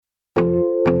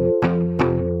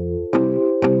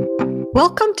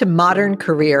Welcome to Modern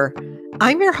Career.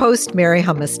 I'm your host, Mary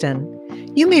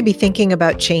Humiston. You may be thinking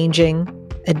about changing,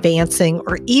 advancing,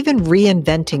 or even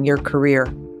reinventing your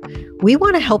career. We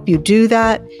want to help you do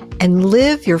that and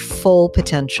live your full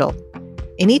potential.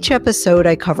 In each episode,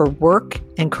 I cover work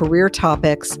and career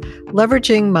topics,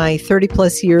 leveraging my 30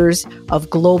 plus years of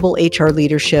global HR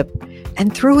leadership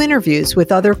and through interviews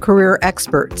with other career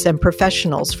experts and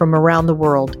professionals from around the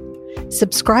world.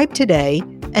 Subscribe today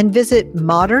and visit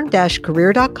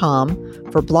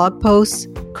modern-career.com for blog posts,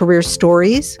 career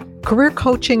stories, career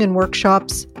coaching and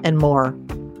workshops, and more.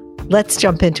 Let's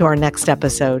jump into our next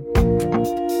episode.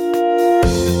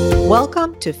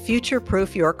 Welcome to Future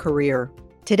Proof Your Career.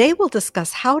 Today we'll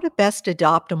discuss how to best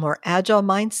adopt a more agile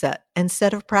mindset and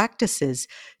set of practices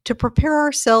to prepare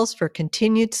ourselves for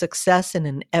continued success in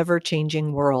an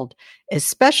ever-changing world,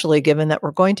 especially given that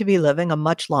we're going to be living a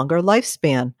much longer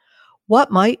lifespan.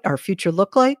 What might our future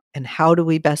look like, and how do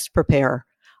we best prepare?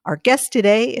 Our guest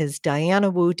today is Diana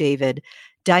Wu David.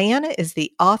 Diana is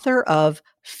the author of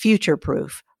Future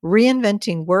Proof: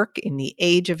 Reinventing Work in the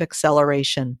Age of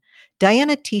Acceleration.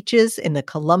 Diana teaches in the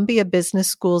Columbia Business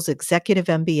School's Executive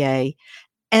MBA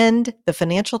and the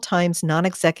Financial Times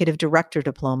Non-Executive Director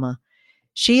Diploma.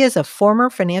 She is a former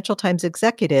Financial Times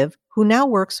executive who now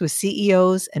works with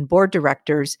CEOs and board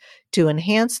directors to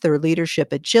enhance their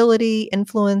leadership agility,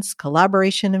 influence,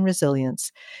 collaboration, and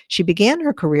resilience. She began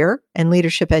her career in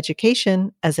leadership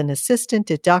education as an assistant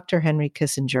to Dr. Henry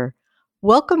Kissinger.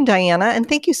 Welcome, Diana, and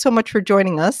thank you so much for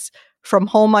joining us from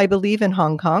home, I believe, in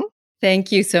Hong Kong.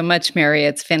 Thank you so much, Mary.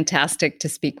 It's fantastic to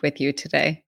speak with you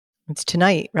today. It's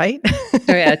tonight, right? Oh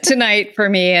yeah, tonight for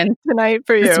me and tonight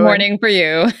for you. This morning for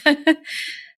you.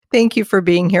 Thank you for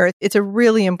being here. It's a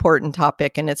really important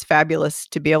topic, and it's fabulous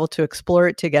to be able to explore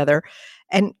it together.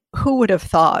 And who would have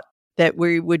thought that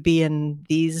we would be in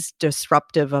these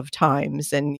disruptive of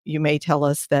times? And you may tell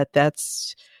us that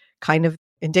that's kind of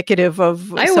indicative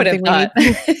of I would have thought.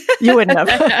 You wouldn't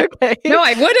have. Okay. No,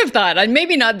 I would have thought. And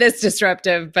maybe not this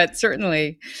disruptive, but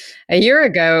certainly a year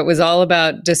ago, it was all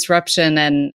about disruption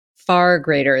and far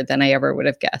greater than I ever would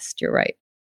have guessed. You're right.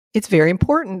 It's very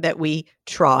important that we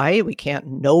try. We can't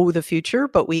know the future,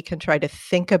 but we can try to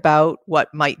think about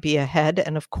what might be ahead.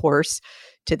 And of course,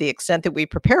 to the extent that we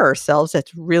prepare ourselves,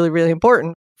 that's really, really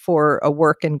important for a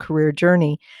work and career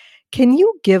journey. Can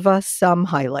you give us some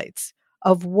highlights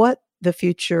of what the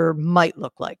future might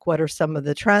look like? What are some of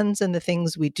the trends and the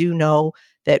things we do know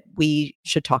that we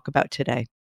should talk about today?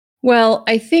 Well,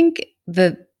 I think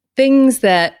the things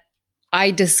that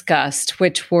I discussed,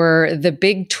 which were the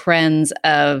big trends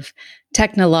of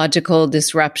technological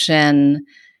disruption,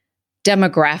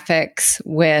 demographics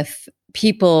with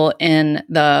people in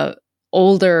the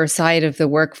older side of the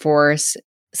workforce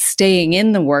staying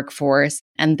in the workforce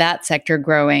and that sector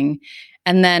growing,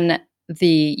 and then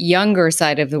the younger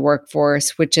side of the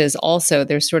workforce, which is also,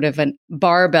 there's sort of a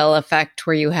barbell effect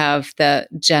where you have the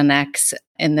Gen X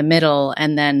in the middle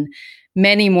and then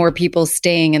many more people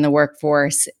staying in the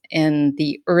workforce in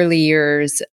the early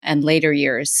years and later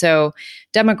years. So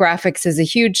demographics is a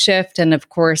huge shift, and of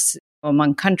course,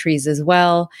 among countries as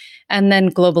well. And then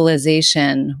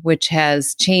globalization, which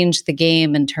has changed the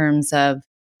game in terms of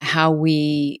how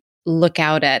we look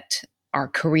out at our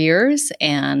careers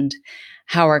and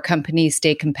how our companies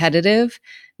stay competitive.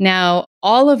 Now,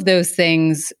 all of those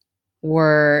things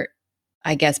were,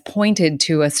 I guess, pointed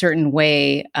to a certain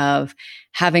way of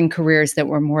having careers that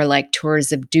were more like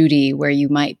tours of duty, where you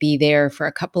might be there for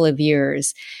a couple of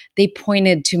years. They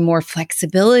pointed to more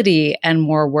flexibility and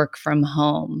more work from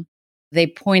home. They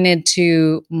pointed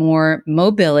to more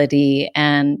mobility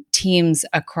and teams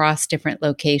across different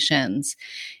locations.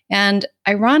 And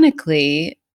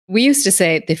ironically, we used to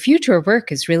say the future of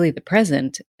work is really the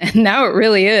present. And now it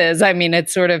really is. I mean,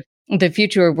 it's sort of the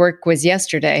future of work was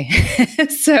yesterday.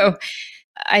 So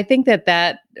I think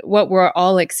that what we're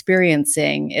all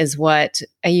experiencing is what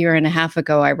a year and a half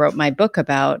ago I wrote my book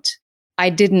about. I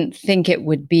didn't think it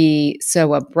would be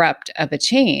so abrupt of a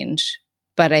change,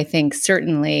 but I think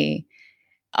certainly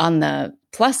on the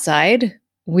plus side,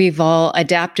 we've all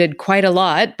adapted quite a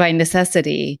lot by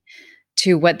necessity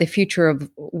to what the future of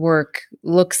work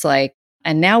looks like.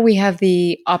 And now we have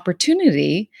the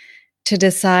opportunity to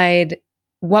decide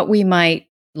what we might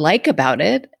like about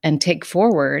it and take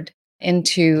forward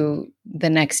into the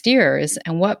next years,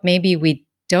 and what maybe we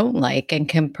don't like and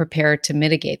can prepare to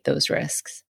mitigate those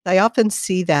risks. I often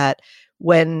see that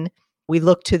when we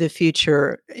look to the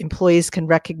future, employees can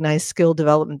recognize skill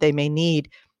development they may need,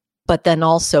 but then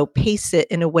also pace it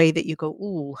in a way that you go,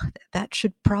 ooh, that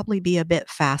should probably be a bit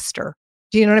faster.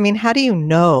 Do you know what I mean? How do you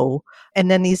know? And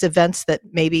then these events that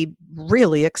maybe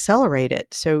really accelerate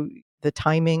it. So the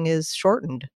timing is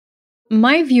shortened.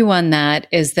 My view on that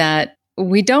is that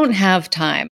we don't have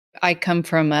time. I come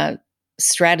from a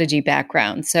strategy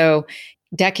background. So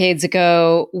decades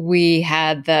ago, we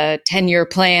had the 10-year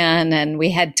plan and we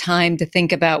had time to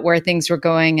think about where things were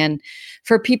going. And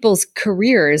for people's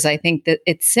careers, I think that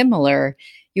it's similar.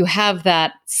 You have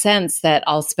that sense that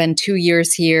I'll spend 2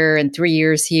 years here and 3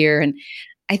 years here. And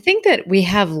I think that we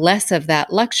have less of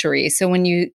that luxury. So when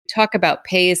you talk about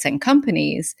pace and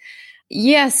companies,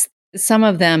 yes, some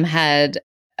of them had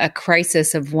a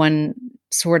crisis of one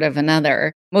sort of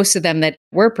another. Most of them that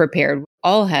were prepared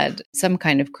all had some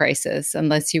kind of crisis,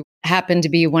 unless you happen to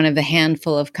be one of the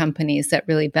handful of companies that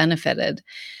really benefited.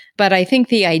 But I think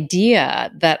the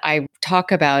idea that I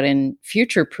talk about in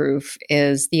Future Proof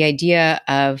is the idea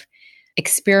of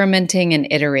experimenting and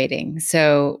iterating.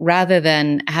 So rather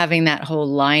than having that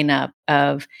whole lineup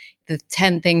of the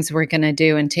 10 things we're going to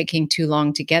do and taking too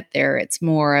long to get there, it's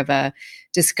more of a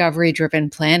discovery-driven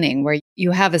planning where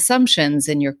you have assumptions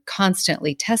and you're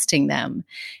constantly testing them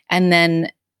and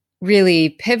then really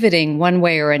pivoting one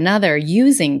way or another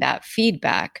using that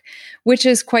feedback, which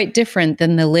is quite different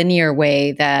than the linear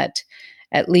way that,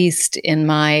 at least in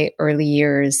my early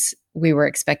years, we were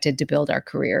expected to build our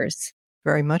careers.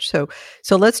 Very much so.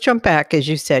 So let's jump back. As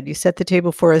you said, you set the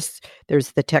table for us.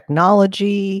 There's the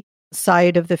technology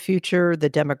side of the future, the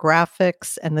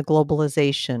demographics, and the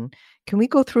globalization. Can we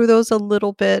go through those a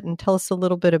little bit and tell us a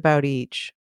little bit about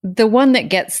each? The one that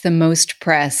gets the most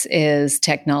press is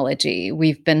technology.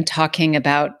 We've been talking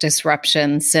about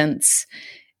disruption since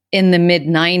in the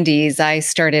mid-90s. I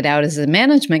started out as a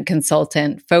management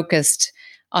consultant focused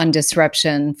on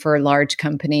disruption for large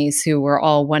companies who were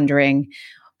all wondering,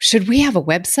 should we have a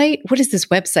website? What is this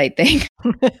website thing?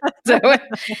 So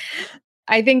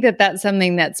I think that that's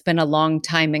something that's been a long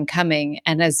time in coming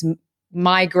and has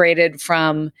migrated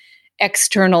from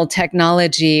external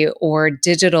technology or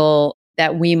digital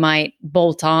that we might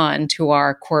bolt on to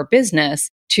our core business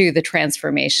to the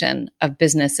transformation of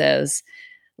businesses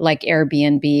like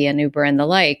Airbnb and Uber and the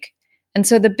like. And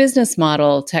so the business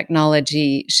model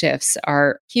technology shifts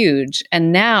are huge.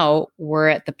 And now we're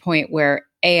at the point where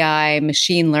AI,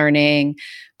 machine learning,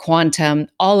 quantum,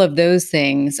 all of those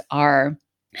things are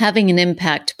having an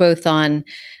impact both on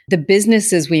the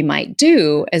businesses we might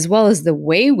do as well as the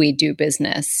way we do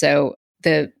business. So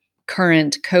the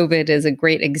current COVID is a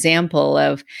great example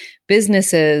of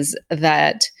businesses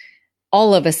that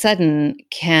all of a sudden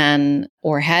can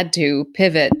or had to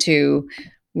pivot to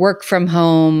work from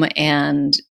home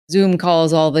and Zoom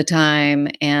calls all the time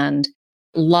and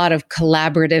a lot of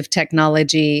collaborative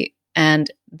technology. And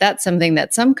that's something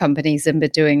that some companies have been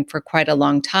doing for quite a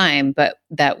long time, but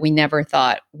that we never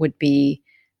thought would be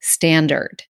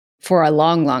standard for a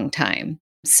long, long time.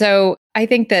 So I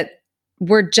think that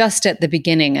we're just at the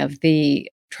beginning of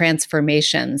the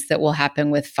transformations that will happen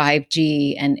with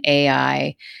 5G and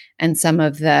AI and some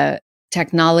of the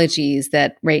technologies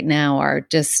that right now are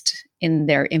just in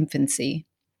their infancy.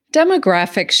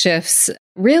 Demographic shifts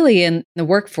really in the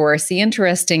workforce, the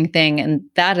interesting thing, and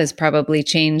that has probably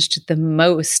changed the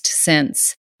most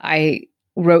since I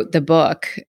wrote the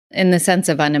book in the sense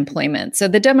of unemployment. So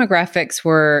the demographics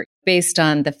were based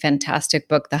on the fantastic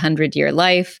book, The 100-Year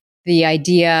Life, the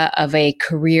idea of a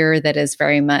career that is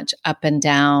very much up and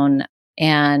down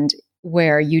and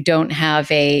where you don't have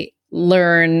a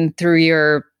learn through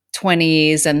your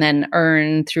 20s and then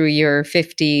earn through your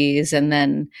 50s and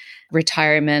then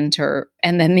retirement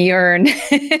and then the earn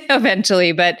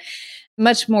eventually, but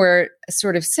much more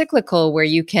sort of cyclical where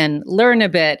you can learn a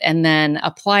bit and then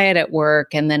apply it at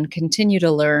work and then continue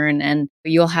to learn. And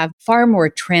you'll have far more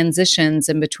transitions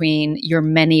in between your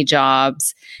many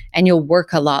jobs and you'll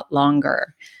work a lot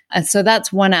longer. And so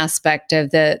that's one aspect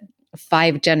of the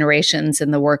 5 generations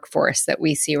in the workforce that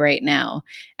we see right now.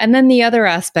 And then the other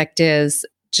aspect is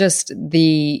just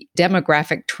the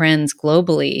demographic trends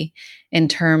globally in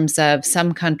terms of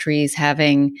some countries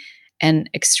having an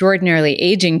extraordinarily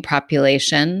aging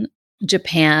population,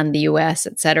 Japan, the US,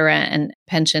 et cetera, and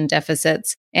pension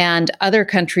deficits, and other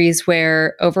countries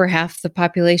where over half the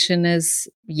population is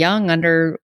young,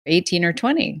 under 18 or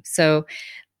 20. So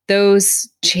those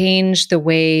change the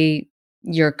way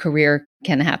your career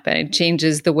can happen. It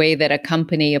changes the way that a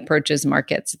company approaches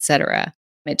markets, et cetera.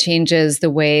 It changes the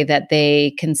way that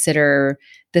they consider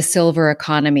the silver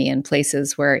economy in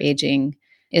places where aging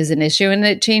is an issue. And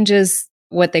it changes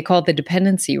what they call the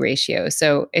dependency ratio.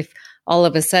 So if all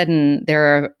of a sudden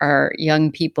there are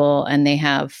young people and they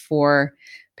have 4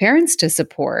 parents to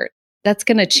support, that's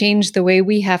going to change the way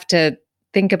we have to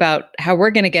think about how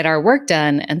we're going to get our work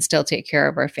done and still take care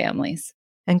of our families.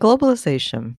 And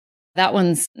globalization. That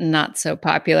one's not so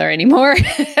popular anymore,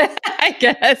 I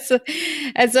guess.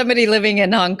 As somebody living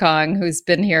in Hong Kong who's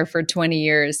been here for 20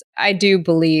 years, I do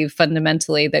believe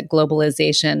fundamentally that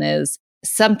globalization is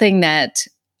something that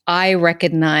I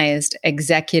recognized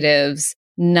executives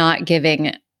not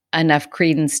giving enough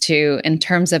credence to in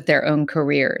terms of their own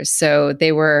careers. So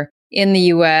they were in the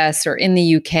US or in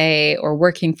the UK or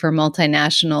working for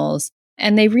multinationals,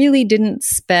 and they really didn't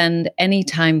spend any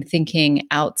time thinking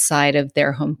outside of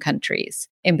their home countries,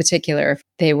 in particular, if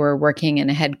they were working in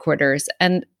a headquarters.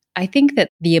 And I think that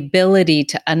the ability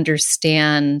to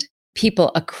understand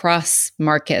people across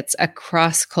markets,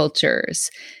 across cultures,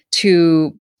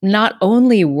 to not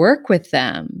only work with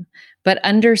them, but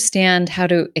understand how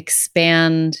to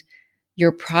expand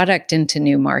your product into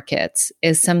new markets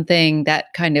is something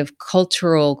that kind of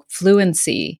cultural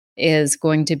fluency is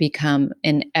going to become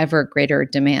in ever greater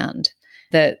demand.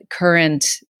 The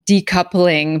current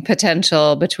decoupling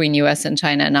potential between US and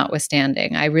China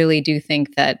notwithstanding, I really do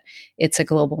think that it's a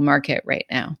global market right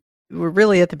now. We're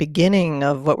really at the beginning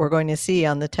of what we're going to see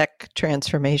on the tech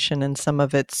transformation and some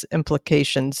of its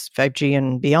implications, 5G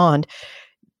and beyond,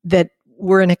 that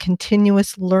we're in a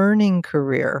continuous learning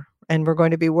career and we're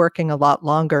going to be working a lot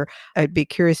longer. I'd be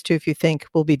curious too if you think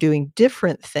we'll be doing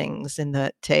different things in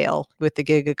the tail with the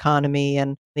gig economy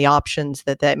and the options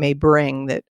that that may bring,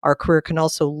 that our career can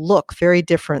also look very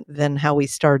different than how we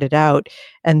started out,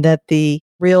 and that the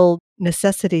real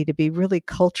necessity to be really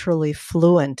culturally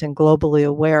fluent and globally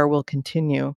aware will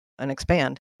continue and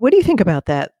expand. What do you think about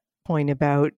that point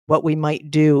about what we might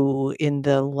do in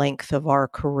the length of our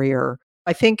career?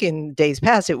 I think in days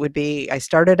past, it would be, I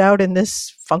started out in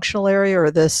this functional area or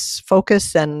this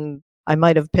focus, and I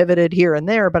might have pivoted here and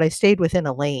there, but I stayed within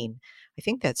a lane. I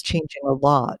think that's changing a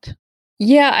lot.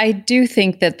 Yeah, I do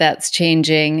think that that's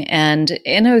changing. And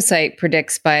InnoSight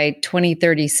predicts by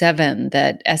 2037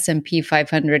 that S&P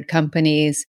 500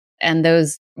 companies and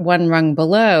those one rung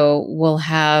below will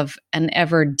have an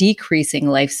ever decreasing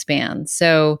lifespan.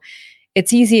 So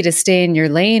it's easy to stay in your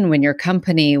lane when your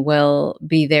company will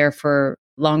be there for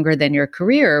longer than your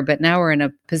career. But now we're in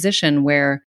a position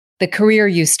where the career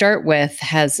you start with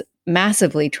has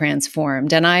massively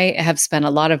transformed. And I have spent a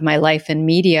lot of my life in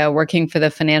media working for the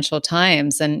Financial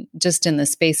Times, and just in the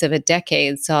space of a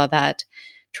decade saw that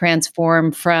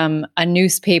transform from a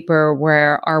newspaper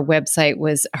where our website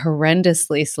was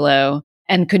horrendously slow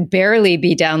and could barely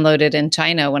be downloaded in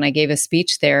China when I gave a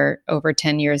speech there over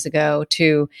 10 years ago,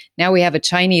 to now we have a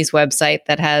Chinese website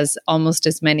that has almost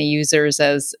as many users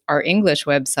as our English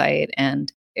website.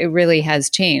 And it really has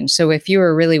changed. So if you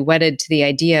were really wedded to the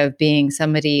idea of being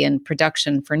somebody in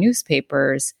production for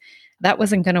newspapers, that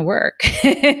wasn't going to work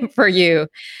for you.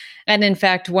 And in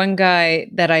fact, one guy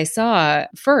that I saw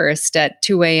first at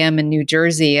 2 a.m. in New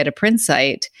Jersey at a print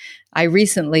site, I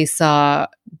recently saw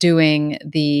doing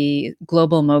the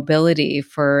global mobility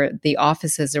for the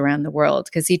offices around the world,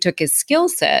 because he took his skill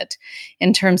set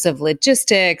in terms of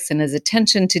logistics and his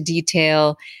attention to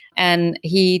detail, and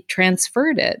he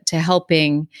transferred it to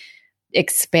helping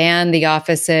expand the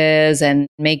offices and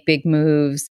make big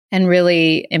moves, and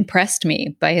really impressed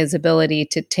me by his ability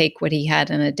to take what he had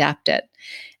and adapt it.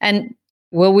 And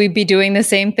will we be doing the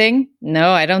same thing?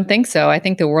 No, I don't think so. I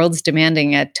think the world's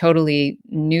demanding a totally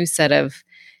new set of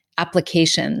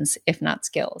applications, if not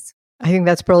skills. I think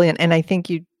that's brilliant. And I think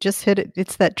you just hit it.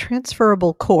 It's that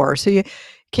transferable core. So you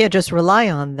can't just rely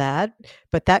on that,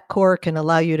 but that core can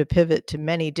allow you to pivot to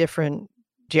many different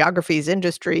geographies,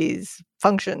 industries,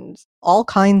 functions, all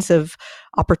kinds of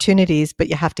opportunities, but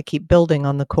you have to keep building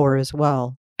on the core as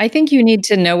well. I think you need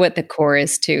to know what the core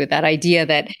is too, that idea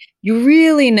that you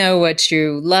really know what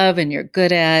you love and you're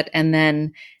good at, and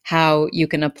then how you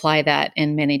can apply that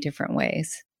in many different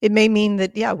ways. It may mean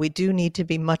that, yeah, we do need to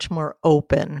be much more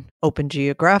open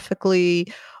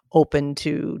geographically, open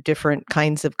to different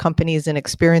kinds of companies and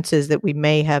experiences that we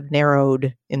may have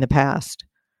narrowed in the past.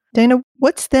 Dana,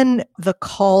 what's then the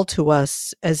call to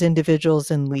us as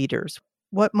individuals and leaders?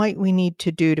 What might we need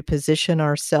to do to position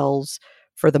ourselves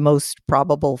for the most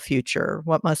probable future?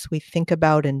 What must we think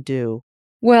about and do?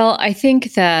 Well, I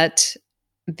think that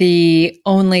the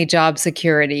only job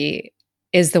security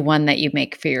is the one that you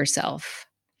make for yourself.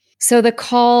 So the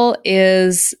call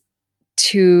is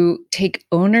to take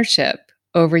ownership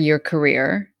over your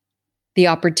career. The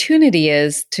opportunity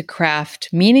is to craft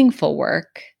meaningful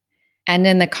work and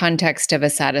in the context of a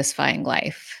satisfying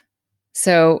life.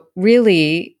 So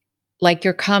really, like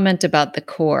your comment about the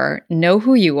core, know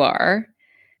who you are,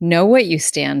 know what you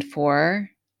stand for,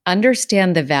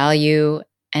 understand the value,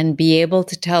 and be able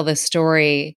to tell the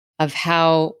story of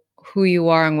how who you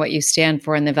are and what you stand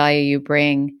for and the value you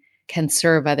bring can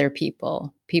serve other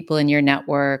people, people in your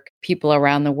network, people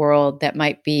around the world that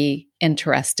might be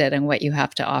interested in what you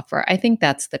have to offer. I think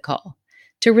that's the call,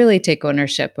 to really take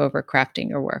ownership over crafting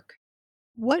your work.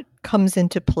 What comes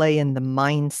into play in the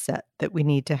mindset that we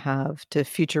need to have to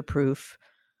future-proof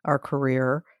our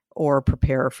career or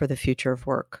prepare for the future of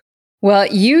work? Well,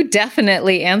 you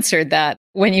definitely answered that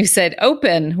when you said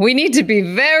open. We need to be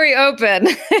very open.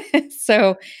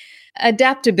 So,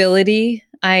 adaptability.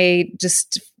 I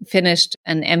just finished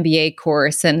an MBA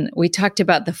course and we talked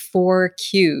about the 4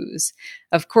 Qs.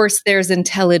 Of course, there's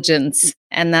intelligence,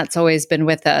 and that's always been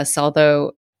with us,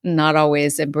 although not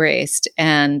always embraced.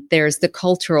 And there's the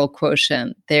cultural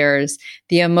quotient, there's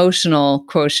the emotional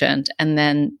quotient, and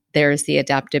then there's the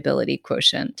adaptability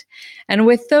quotient. And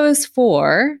with those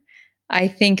 4, I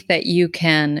think that you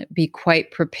can be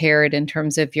quite prepared in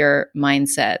terms of your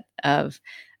mindset of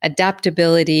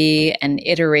adaptability and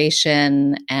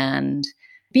iteration and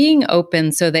being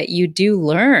open so that you do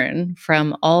learn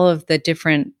from all of the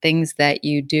different things that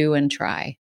you do and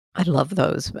try. I love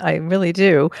those. I really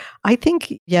do. I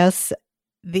think, yes,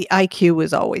 the IQ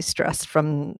was always stressed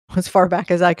from as far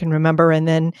back as I can remember. And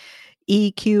then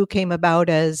EQ came about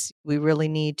as we really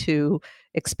need to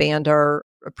expand our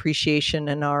appreciation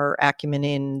and our acumen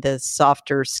in the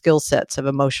softer skill sets of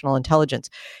emotional intelligence.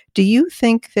 Do you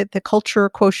think that the culture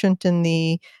quotient and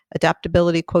the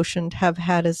adaptability quotient have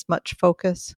had as much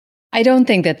focus? I don't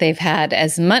think that they've had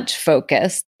as much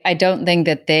focus. I don't think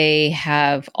that they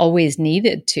have always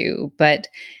needed to, but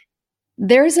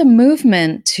there's a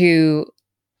movement to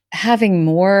having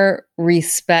more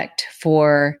respect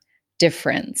for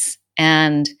difference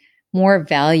and more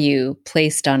value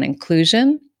placed on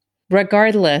inclusion,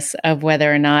 regardless of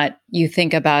whether or not you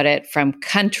think about it from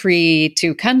country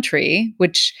to country,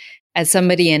 which as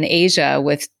somebody in Asia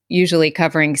with usually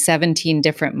covering 17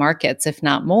 different markets, if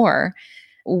not more,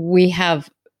 we have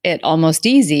it almost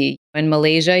easy. In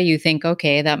Malaysia, you think,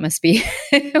 okay, that must be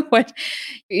what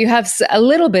you have a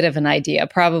little bit of an idea,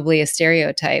 probably a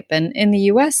stereotype. And in the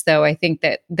US, though, I think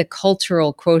that the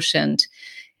cultural quotient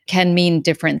can mean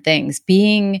different things.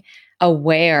 Being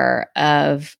aware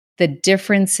of the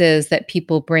differences that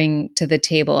people bring to the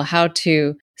table, how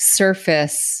to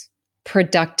surface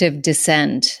productive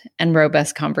dissent and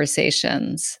robust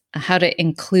conversations, how to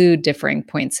include differing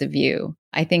points of view.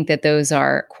 I think that those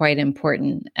are quite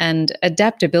important. And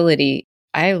adaptability,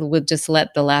 I would just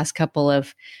let the last couple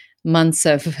of months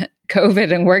of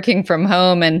COVID and working from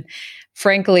home and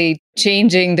frankly,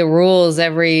 changing the rules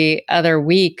every other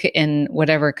week in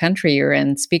whatever country you're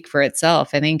in speak for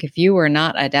itself. I think if you are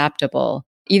not adaptable,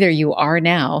 either you are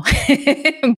now,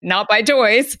 not by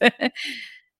choice,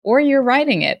 or you're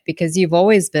writing it because you've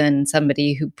always been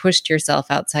somebody who pushed yourself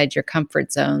outside your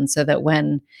comfort zone so that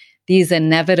when these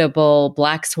inevitable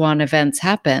black swan events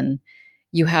happen,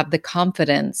 you have the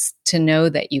confidence to know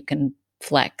that you can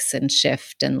flex and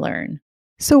shift and learn.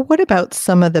 So what about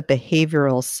some of the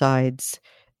behavioral sides,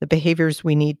 the behaviors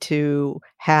we need to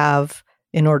have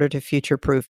in order to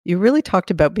future-proof? You really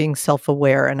talked about being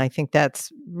self-aware, and I think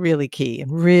that's really key,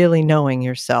 and really knowing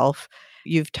yourself.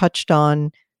 You've touched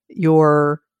on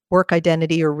your work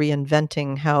identity or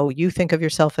reinventing how you think of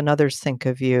yourself and others think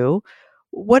of you.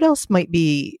 What else might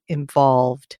be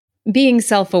involved? Being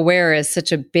self-aware is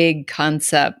such a big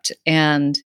concept,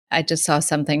 and I just saw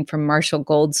something from Marshall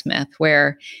Goldsmith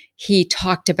where he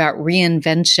talked about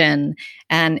reinvention,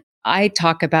 and I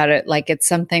talk about it like it's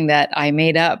something that I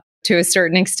made up to a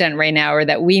certain extent right now, or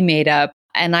that we made up.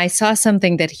 And I saw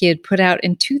something that he had put out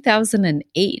in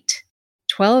 2008,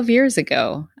 12 years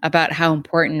ago, about how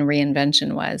important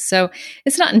reinvention was. So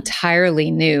it's not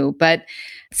entirely new, but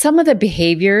some of the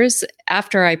behaviors,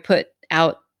 after I put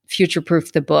out Future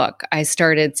Proof the book, I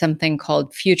started something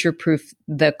called Future Proof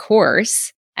the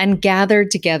course and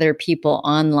gathered together people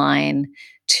online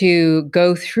to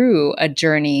go through a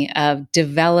journey of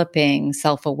developing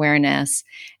self-awareness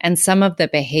and some of the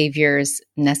behaviors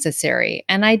necessary.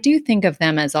 And I do think of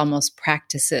them as almost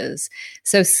practices.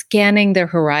 So scanning the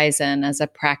horizon as a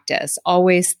practice,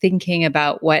 always thinking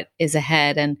about what is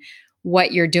ahead and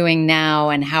what you're doing now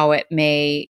and how it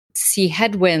may see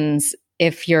headwinds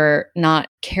if you're not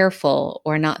careful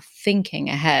or not thinking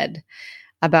ahead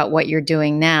about what you're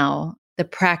doing now. The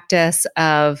practice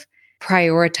of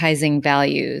prioritizing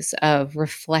values, of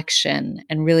reflection,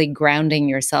 and really grounding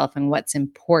yourself in what's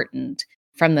important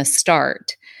from the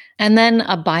start. And then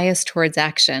a bias towards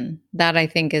action. That I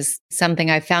think is something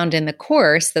I found in the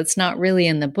course that's not really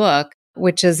in the book,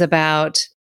 which is about,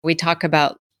 we talk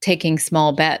about taking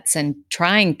small bets and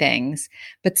trying things,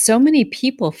 but so many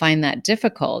people find that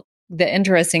difficult. the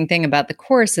interesting thing about the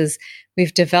course is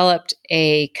we've developed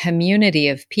a community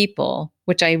of people,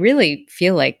 which I really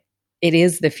feel like it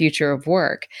is the future of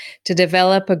work, to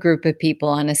develop a group of people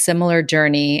on a similar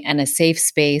journey and a safe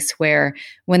space where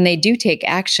when they do take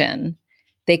action,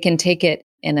 they can take it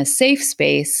in a safe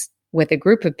space with a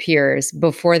group of peers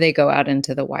before they go out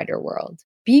into the wider world.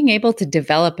 Being able to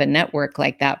develop a network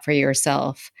like that for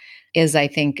yourself is, I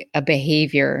think, a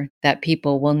behavior that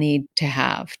people will need to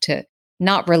have, to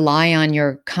not rely on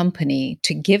your company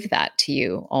to give that to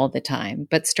you all the time,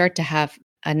 but start to have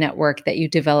a network that you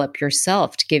develop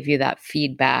yourself to give you that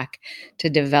feedback, to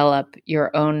develop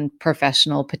your own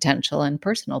professional potential and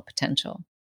personal potential.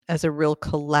 As a real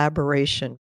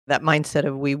collaboration, that mindset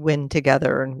of we win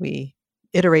together and we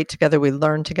iterate together, we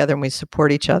learn together, and we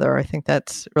support each other. I think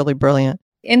that's really brilliant.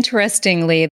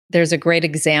 Interestingly, there's a great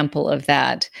example of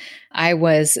that. I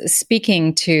was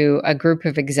speaking to a group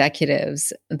of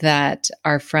executives that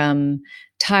are from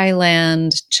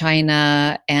Thailand,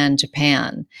 China, and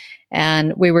Japan.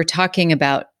 And we were talking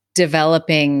about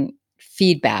developing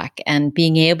feedback and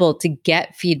being able to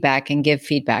get feedback and give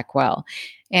feedback well.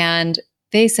 And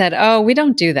they said, oh, we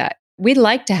don't do that. We'd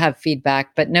like to have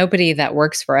feedback, but nobody that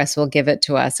works for us will give it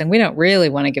to us. And we don't really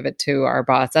want to give it to our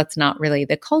boss. That's not really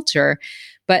the culture.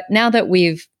 But now that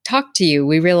we've talked to you,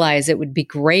 we realize it would be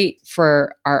great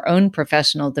for our own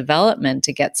professional development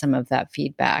to get some of that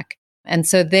feedback. And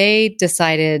so they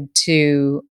decided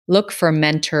to look for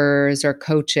mentors or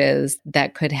coaches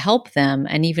that could help them,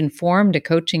 and even formed a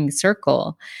coaching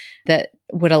circle that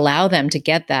would allow them to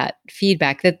get that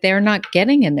feedback that they're not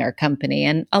getting in their company.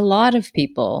 And a lot of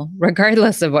people,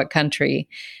 regardless of what country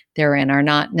they're in, are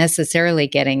not necessarily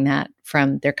getting that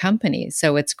from their companies.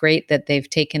 So it's great that they've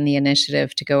taken the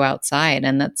initiative to go outside,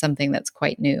 and that's something that's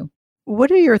quite new.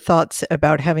 What are your thoughts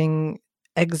about having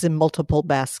eggs in multiple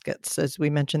baskets, as we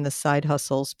mentioned, the side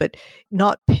hustles, but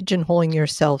not pigeonholing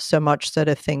yourself so much that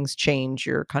if things change,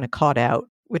 you're kind of caught out,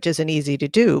 which isn't easy to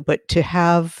do, but to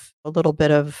have a little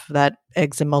bit of that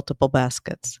eggs in multiple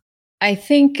baskets? I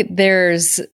think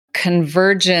there's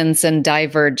convergence and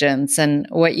divergence, and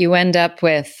what you end up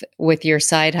with your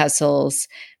side hustles,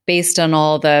 based on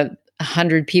all the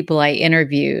 100 people I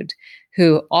interviewed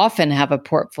who often have a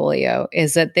portfolio,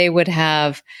 is that they would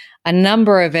have a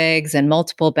number of eggs in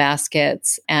multiple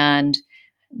baskets, and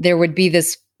there would be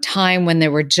this time when they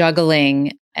were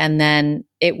juggling, and then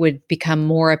it would become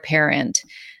more apparent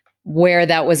where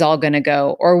that was all going to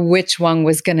go, or which one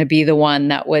was going to be the one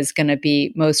that was going to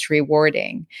be most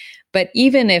rewarding. But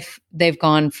even if they've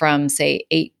gone from, say,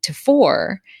 8 to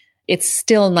 4, it's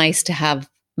still nice to have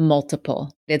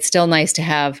multiple. It's still nice to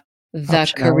have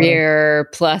the career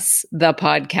plus the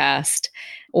podcast,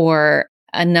 or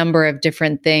a number of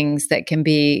different things that can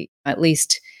be at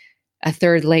least a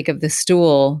third leg of the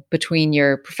stool between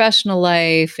your professional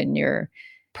life and your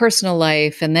personal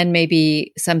life, and then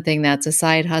maybe something that's a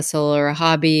side hustle or a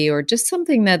hobby, or just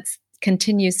something that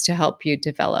continues to help you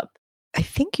develop. I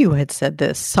think you had said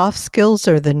this, soft skills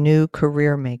are the new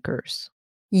career makers.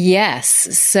 Yes.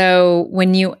 So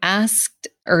when you asked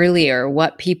earlier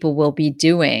what people will be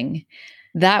doing,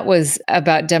 that was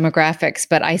about demographics,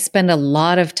 but I spend a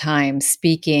lot of time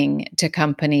speaking to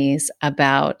companies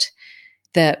about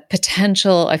the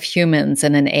potential of humans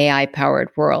in an AI-powered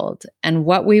world. And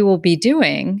what we will be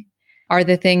doing are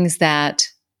the things that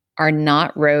are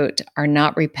not rote, are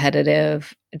not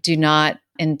repetitive, do not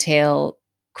entail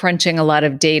crunching a lot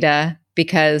of data,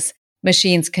 because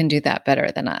machines can do that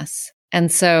better than us.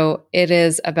 And so it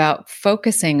is about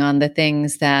focusing on the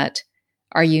things that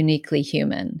are uniquely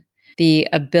human. The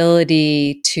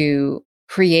ability to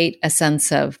create a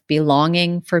sense of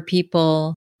belonging for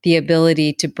people, the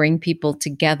ability to bring people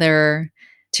together,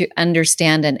 to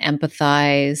understand and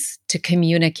empathize, to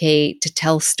communicate, to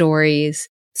tell stories.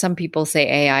 Some people say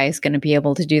AI is going to be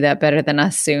able to do that better than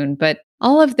us soon, but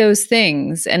all of those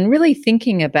things, and really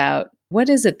thinking about, what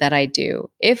is it that I do?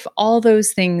 If all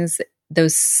those things,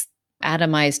 those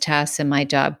atomized tasks in my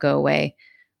job go away,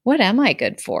 what am I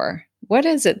good for? What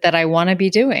is it that I want to be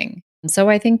doing? And so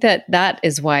I think that that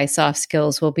is why soft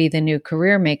skills will be the new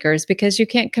career makers, because you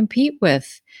can't compete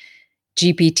with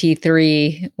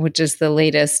GPT-3, which is the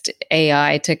latest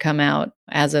AI to come out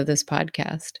as of this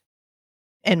podcast.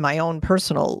 And my own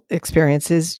personal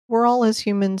experience is we're all, as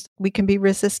humans, we can be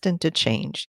resistant to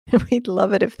change. We'd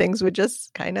love it if things would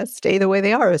just kind of stay the way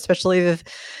they are, especially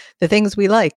the things we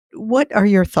like. What are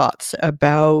your thoughts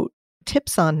about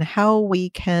tips on how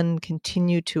we can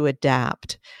continue to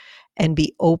adapt and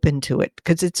be open to it?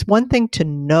 Because it's one thing to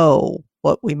know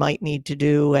what we might need to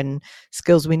do and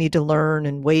skills we need to learn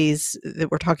and ways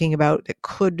that we're talking about that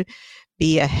could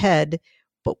be ahead.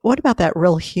 But what about that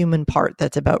real human part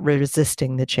that's about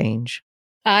resisting the change?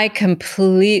 I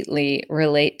completely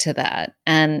relate to that.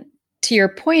 And to your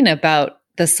point about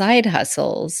the side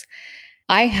hustles,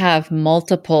 I have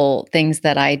multiple things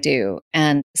that I do.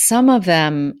 And some of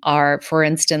them are, for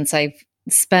instance, I've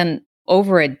spent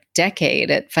over a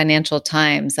decade at Financial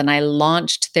Times and I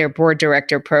launched their board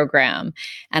director program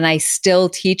and I still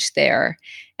teach there.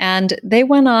 And they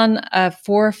went on a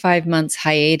 4 or 5 months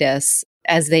hiatus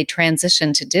as they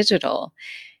transitioned to digital.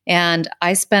 And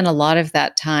I spent a lot of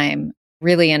that time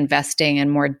really investing in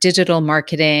more digital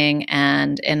marketing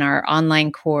and in our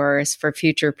online course for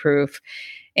Future Proof.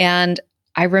 And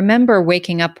I remember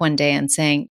waking up one day and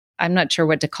saying, I'm not sure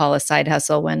what to call a side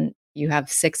hustle when you have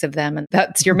 6 of them and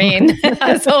that's your main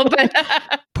hustle, but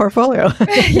portfolio.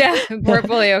 Yeah,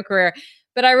 portfolio career.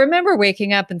 But I remember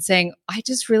waking up and saying, I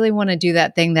just really want to do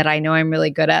that thing that I know I'm really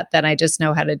good at, that I just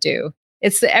know how to do.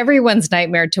 It's everyone's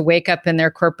nightmare to wake up in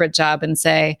their corporate job and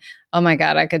say, oh my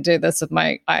God, I could do this with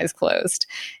my eyes closed.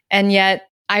 And yet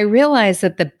I realized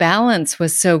that the balance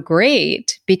was so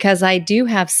great because I do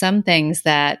have some things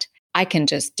that I can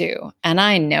just do, and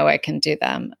I know I can do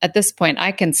them. At this point,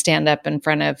 I can stand up in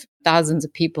front of thousands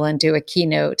of people and do a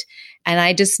keynote, and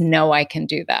I just know I can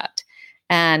do that.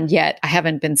 And yet I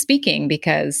haven't been speaking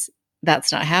because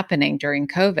that's not happening during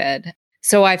COVID.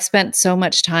 So I've spent so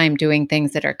much time doing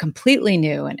things that are completely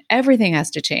new and everything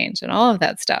has to change and all of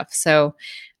that stuff. So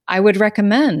I would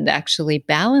recommend actually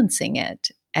balancing it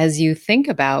as you think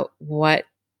about what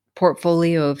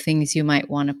portfolio of things you might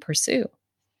want to pursue.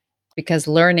 Because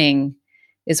learning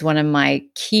is one of my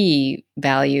key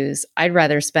values. I'd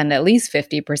rather spend at least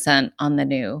 50% on the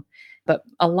new, but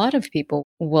a lot of people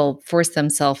will force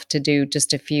themselves to do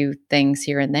just a few things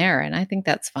here and there. And I think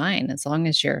that's fine as long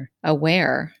as you're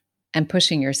aware and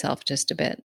pushing yourself just a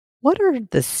bit. What are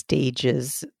the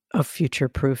stages of future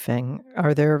proofing?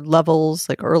 Are there levels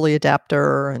like early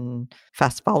adapter and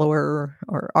fast follower,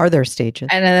 or are there stages?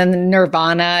 And then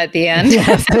nirvana at the end.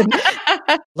 Yes.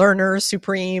 Learner,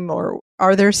 supreme, or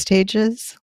are there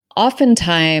stages?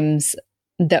 Oftentimes,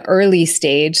 the early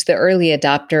stage, the early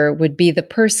adopter would be the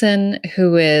person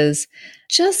who is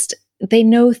just, they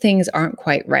know things aren't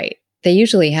quite right. They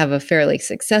usually have a fairly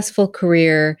successful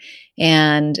career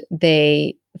and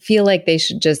they feel like they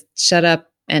should just shut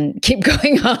up and keep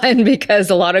going on because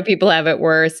a lot of people have it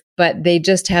worse, but they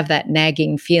just have that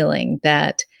nagging feeling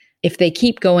that if they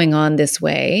keep going on this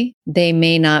way, they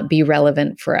may not be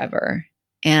relevant forever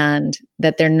and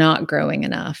that they're not growing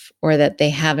enough or that they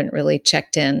haven't really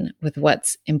checked in with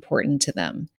what's important to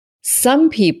them. Some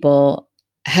people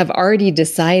have already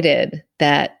decided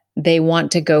that they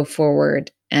want to go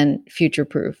forward and future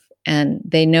proof, and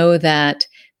they know that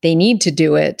they need to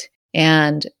do it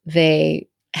and they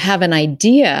have an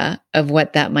idea of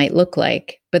what that might look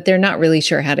like, but they're not really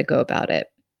sure how to go about it.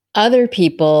 Other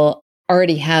people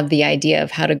already have the idea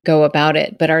of how to go about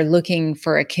it, but are looking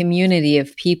for a community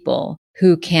of people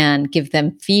who can give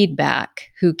them feedback,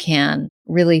 who can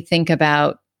really think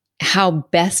about how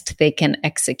best they can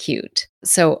execute.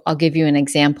 So I'll give you an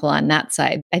example on that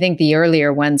side. I think the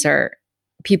earlier ones are,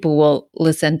 people will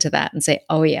listen to that and say,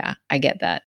 oh yeah, I get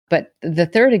that. But the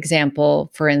third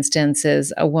example, for instance,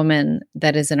 is a woman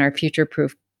that is in our Future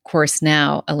Proof course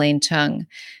now, Elaine Chung,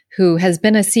 who has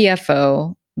been a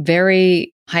CFO,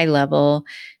 very high level.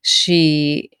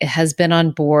 She has been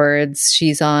on boards.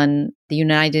 She's on the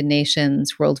United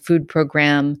Nations World Food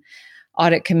Program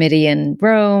Audit Committee in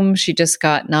Rome. She just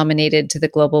got nominated to the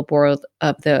Global Board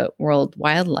of the World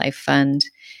Wildlife Fund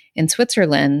in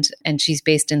Switzerland, and she's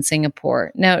based in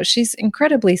Singapore. Now, she's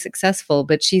incredibly successful,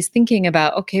 but she's thinking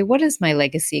about, okay, what is my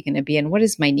legacy going to be and what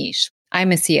is my niche?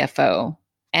 I'm a CFO.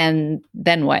 And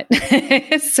then what?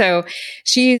 So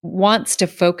she wants to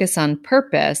focus on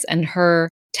purpose, and her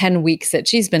 10 weeks that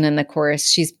she's been in the course,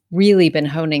 she's really been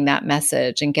honing that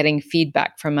message and getting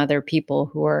feedback from other people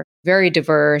who are very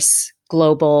diverse,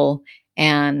 global,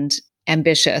 and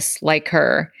ambitious like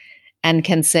her, and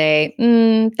can say,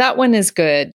 that one is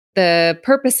good. The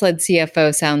purpose-led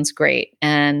CFO sounds great.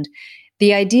 And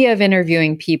the idea of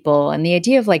interviewing people and the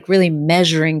idea of like really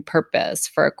measuring purpose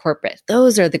for a corporate,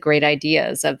 those are the great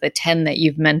ideas of the 10 that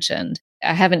you've mentioned.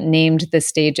 I haven't named the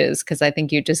stages because I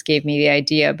think you just gave me the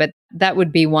idea, but that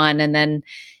would be one. And then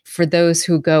for those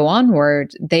who go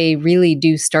onward, they really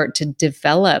do start to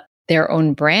develop their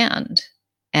own brand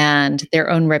and their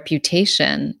own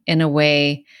reputation in a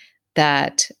way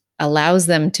that allows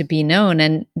them to be known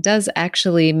and does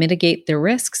actually mitigate the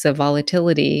risks of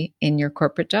volatility in your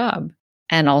corporate job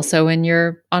and also in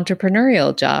your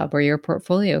entrepreneurial job or your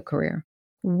portfolio career.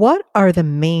 What are the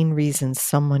main reasons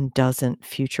someone doesn't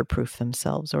future-proof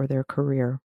themselves or their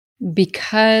career?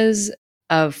 because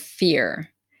of fear.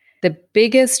 The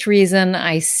biggest reason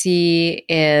I see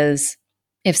is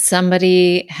if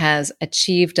somebody has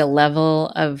achieved a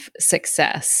level of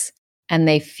success and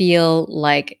they feel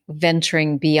like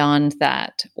venturing beyond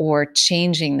that or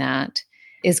changing that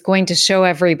is going to show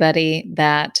everybody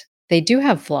that they do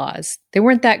have flaws. They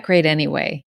weren't that great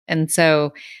anyway. And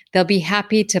so they'll be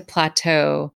happy to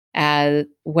plateau at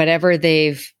whatever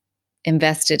they've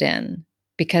invested in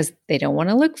because they don't want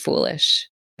to look foolish.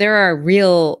 There are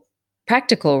real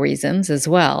practical reasons as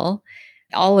well.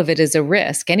 All of it is a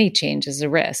risk. Any change is a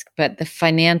risk, but the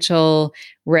financial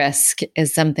risk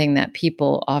is something that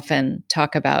people often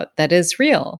talk about that is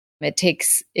real. It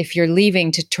takes, if you're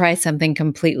leaving to try something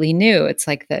completely new, it's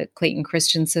like the Clayton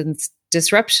Christensen's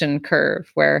disruption curve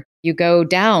where you go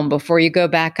down before you go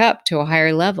back up to a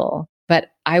higher level.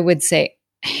 But I would say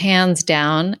hands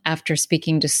down, after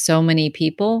speaking to so many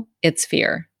people, it's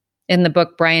fear. In the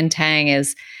book, Brian Tang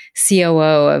is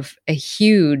COO of a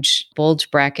huge bulge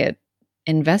bracket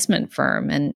investment firm.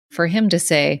 And for him to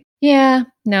say, yeah,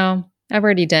 no, I've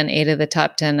already done 8 of the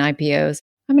top 10 IPOs.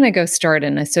 I'm going to go start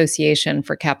an association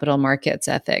for capital markets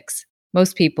ethics.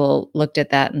 Most people looked at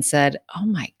that and said, oh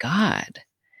my God,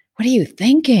 what are you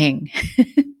thinking?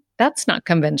 That's not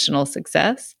conventional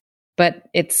success. But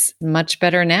it's much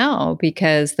better now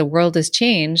because the world has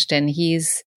changed and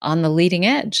he's on the leading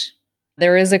edge.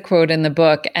 There is a quote in the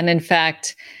book, and in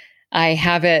fact, I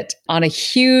have it on a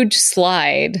huge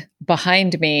slide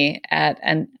behind me at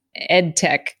an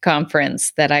EdTech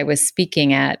conference that I was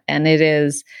speaking at. And it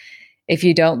is, if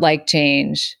you don't like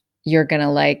change, you're going to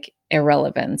like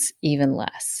irrelevance even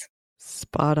less.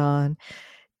 Spot on.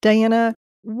 Diana,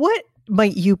 what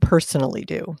might you personally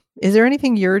do? Is there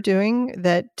anything you're doing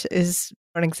that is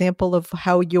an example of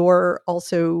how you're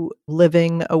also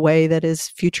living a way that is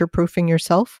future-proofing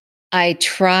yourself? I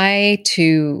try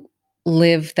to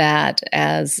live that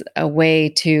as a way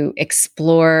to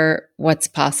explore what's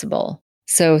possible.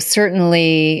 So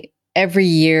certainly every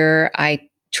year I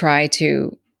try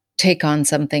to take on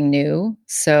something new.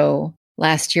 So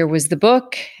last year was the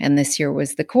book, and this year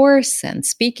was the course and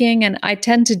speaking. And I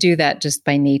tend to do that just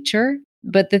by nature.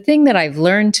 But the thing that I've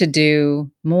learned to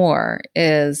do more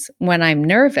is when I'm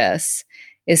nervous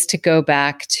is to go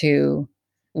back to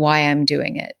why I'm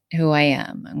doing it, who I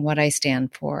am and what I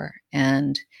stand for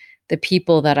and the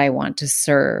people that I want to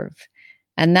serve.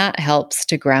 And that helps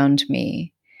to ground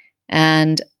me.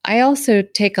 And I also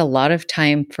take a lot of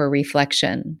time for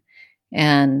reflection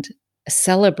and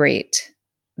celebrate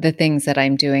the things that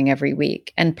I'm doing every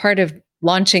week. And part of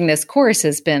launching this course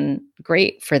has been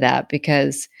great for that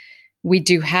because we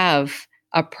do have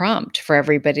a prompt for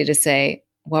everybody to say,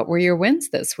 what were your wins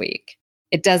this week?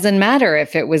 It doesn't matter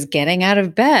if it was getting out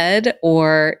of bed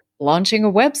or launching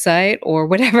a website or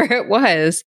whatever it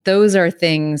was. Those are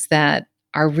things that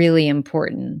are really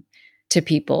important to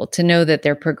people to know that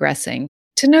they're progressing,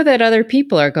 to know that other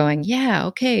people are going, yeah,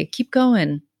 okay, keep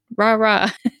going, rah, rah.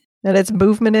 That it's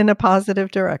movement in a positive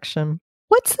direction.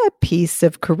 What's that piece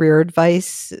of career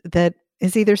advice that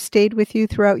has either stayed with you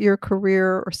throughout your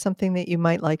career or something that you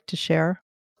might like to share?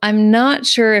 I'm not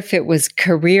sure if it was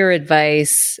career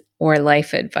advice or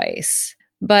life advice,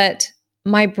 but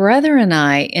my brother and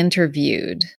I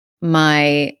interviewed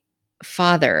my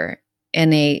father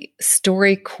in a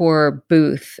StoryCorps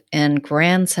booth in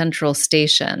Grand Central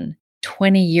Station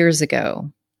 20 years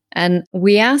ago. And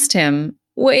we asked him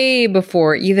way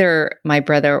before either my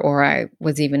brother or I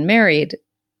was even married,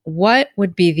 what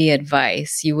would be the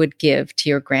advice you would give to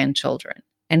your grandchildren?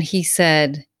 And he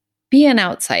said, be an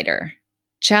outsider.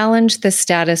 Challenge the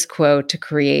status quo to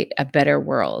create a better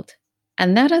world.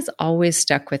 And that has always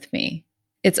stuck with me.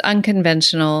 It's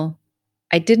unconventional.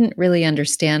 I didn't really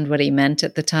understand what he meant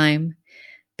at the time.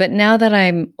 But now that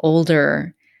I'm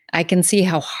older, I can see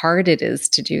how hard it is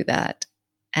to do that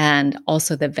and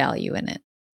also the value in it.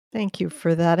 Thank you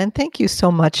for that. And thank you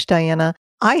so much, Diana.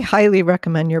 I highly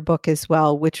recommend your book as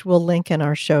well, which we'll link in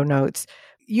our show notes.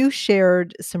 You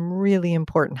shared some really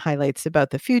important highlights about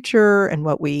the future and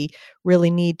what we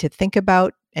really need to think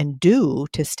about and do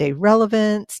to stay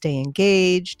relevant, stay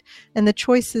engaged, and the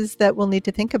choices that we'll need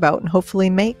to think about and hopefully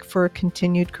make for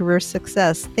continued career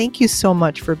success. Thank you so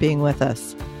much for being with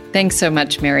us. Thanks so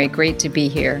much, Mary. Great to be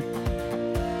here.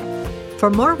 For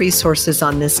more resources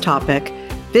on this topic,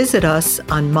 visit us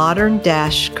on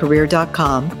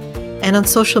modern-career.com and on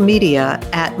social media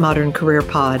at Modern Career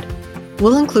Pod.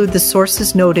 We'll include the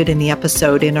sources noted in the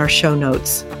episode in our show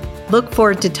notes. Look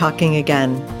forward to talking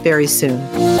again very soon.